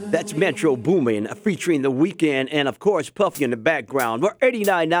That's Metro Boomin featuring The Weeknd and, of course, Puffy in the background. We're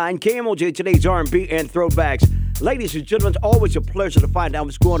 89.9 KMOJ, today's R&B and throwbacks. Ladies and gentlemen, it's always a pleasure to find out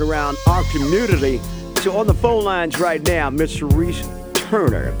what's going around our community. So on the phone lines right now, Miss Shereese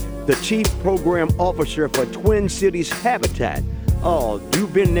Turner, the Chief Program Officer for Twin Cities Habitat. Oh,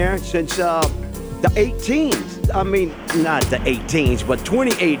 you've been there since the 18th. I mean, not the 18th, but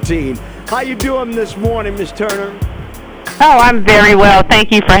 2018. How you doing this morning, Miss Turner? Oh, I'm very well.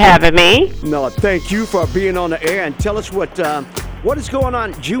 Thank you for having me. No, thank you for being on the air and tell us what is going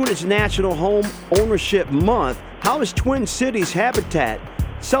on. June is National Homeownership Month. How is Twin Cities Habitat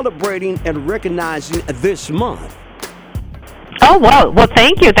celebrating and recognizing this month? Oh, well,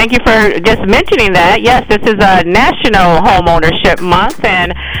 thank you. Thank you for just mentioning that. Yes, this is a National Homeownership Month,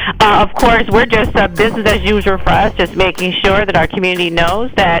 and of course, we're just business as usual for us, just making sure that our community knows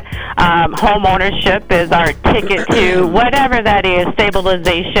that home ownership is our ticket to whatever that is,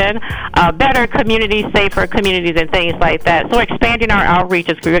 stabilization, better communities, safer communities, and things like that. So expanding our outreach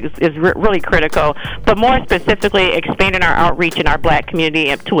is really critical, but more specifically, expanding our outreach in our Black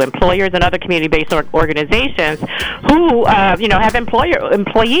community to employers and other community-based organizations who, have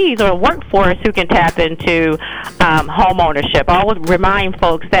employees or workforce who can tap into home ownership. I always remind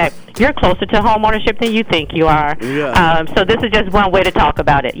folks that you're closer to home ownership than you think you are. Yeah. So this is just one way to talk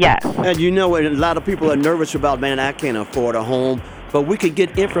about it, yes. And a lot of people are nervous about, man, I can't afford a home. But we could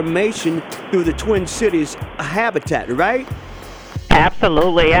get information through the Twin Cities Habitat, right?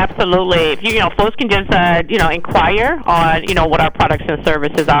 Absolutely. If folks can just inquire on what our products and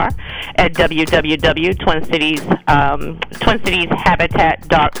services are at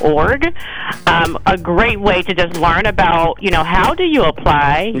www.twincitieshabitat.org. A great way to just learn about how do you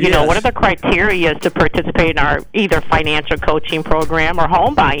apply? Yes. What are the criteria to participate in our either financial coaching program or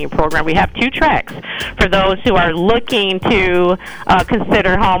home buying program? We have two tracks for those who are looking to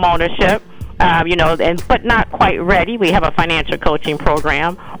consider home ownership. But not quite ready. We have a financial coaching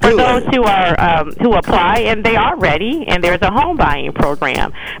program for those who are who apply and they are ready, and there's a home buying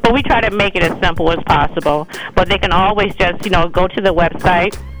program. But we try to make it as simple as possible. But they can always just go to the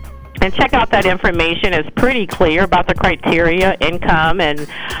website and check out that information. It's pretty clear about the criteria, income, and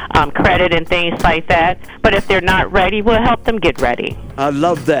credit and things like that. But if they're not ready, we'll help them get ready. I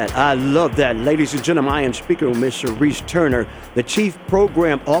love that. Ladies and gentlemen, I am speaking with Ms. Shereese Turner, the Chief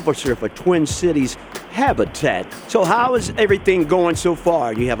Program Officer for Twin Cities Habitat. So how is everything going so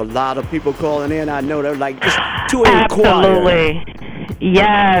far? You have a lot of people calling in. I know they're like just to inquire. Absolutely.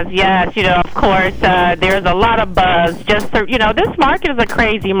 Yes. Of course, there's a lot of buzz. This market is a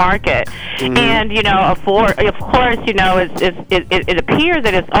crazy market. Mm-hmm. And, of course, it appears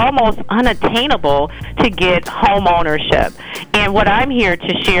that it's almost unattainable to get home ownership. And what I'm here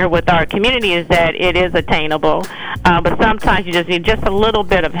to share with our community is that it is attainable. But sometimes you just need just a little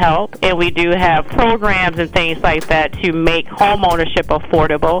bit of help. And we do have programs and things like that to make home ownership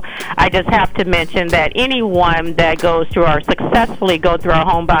affordable. I just have to mention that anyone that successfully go through our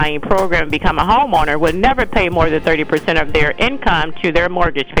home buying program and become a homeowner would never pay more than 30% of their income to their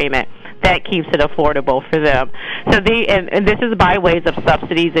mortgage payment. That keeps it affordable for them. So and this is by ways of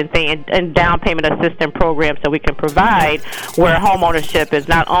subsidies and down payment assistance programs that we can provide, where home ownership is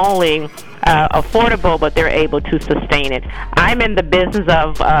not only affordable, but they're able to sustain it. I'm in the business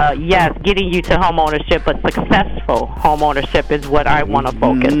of getting you to home ownership, but successful home ownership is what I want to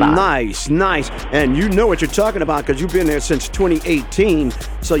focus on. Nice. And you know what you're talking about because you've been there since 2018,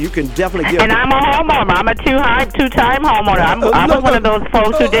 so you can definitely get. And I'm a homeowner. I'm a two-time homeowner. I was one of those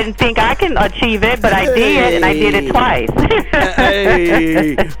folks who didn't think I can achieve it, but I did, and I did it twice.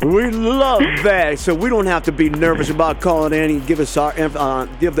 Hey, we love that. So we don't have to be nervous about calling in and give us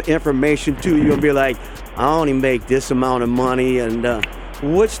give the information to you and be like, I only make this amount of money, and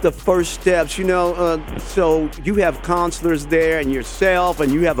what's the first steps? So you have counselors there and yourself,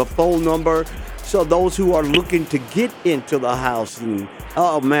 and you have a phone number. So those who are looking to get into the housing,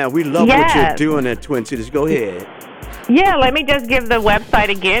 oh man, we love what you're doing at Twin Cities. Go ahead. Yeah, let me just give the website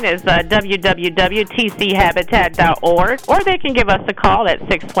again. It's www.tchabitat.org, or they can give us a call at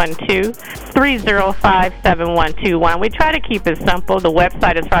 612-305-7121. We try to keep it simple. The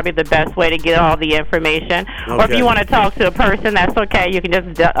website is probably the best way to get all the information. Okay. Or if you want to talk to a person, that's okay. You can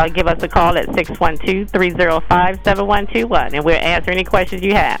just give us a call at 612-305-7121, and we'll answer any questions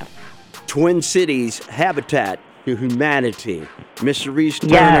you have. Twin Cities Habitat to humanity. Miss Shereese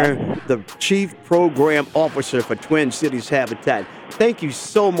Turner, the Chief Program Officer for Twin Cities Habitat. Thank you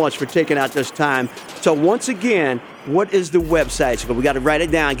so much for taking out this time. So once again, what is the website? So we got to write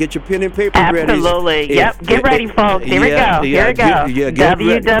it down. Get your pen and paper ready. Absolutely. Yep. Get ready, folks. Here we go. Here we go.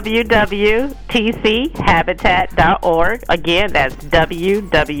 www.tchabitat.org. Again, that's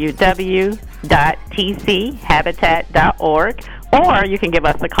www.tchabitat.org. Or you can give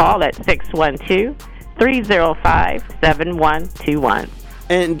us a call at 612-305-7121.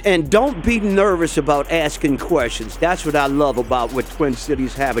 And don't be nervous about asking questions. That's what I love about what Twin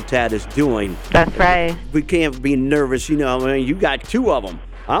Cities Habitat is doing. That's right. We can't be nervous. You know, I mean, you got two of them.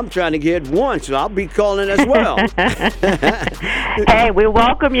 I'm trying to get one, so I'll be calling as well. Hey, we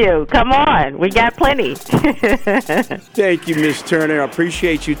welcome you. Come on. We got plenty. Thank you, Miss Turner. I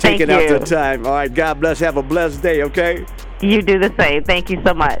appreciate you taking out the time. All right, God bless. Have a blessed day, okay? You do the same. Thank you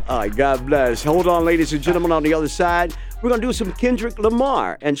so much. All right, God bless. Hold on, ladies and gentlemen, on the other side. We're going to do some Kendrick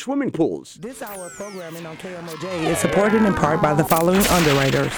Lamar and swimming pools. This hour of programming on KMOJ is supported in part by the following underwriters.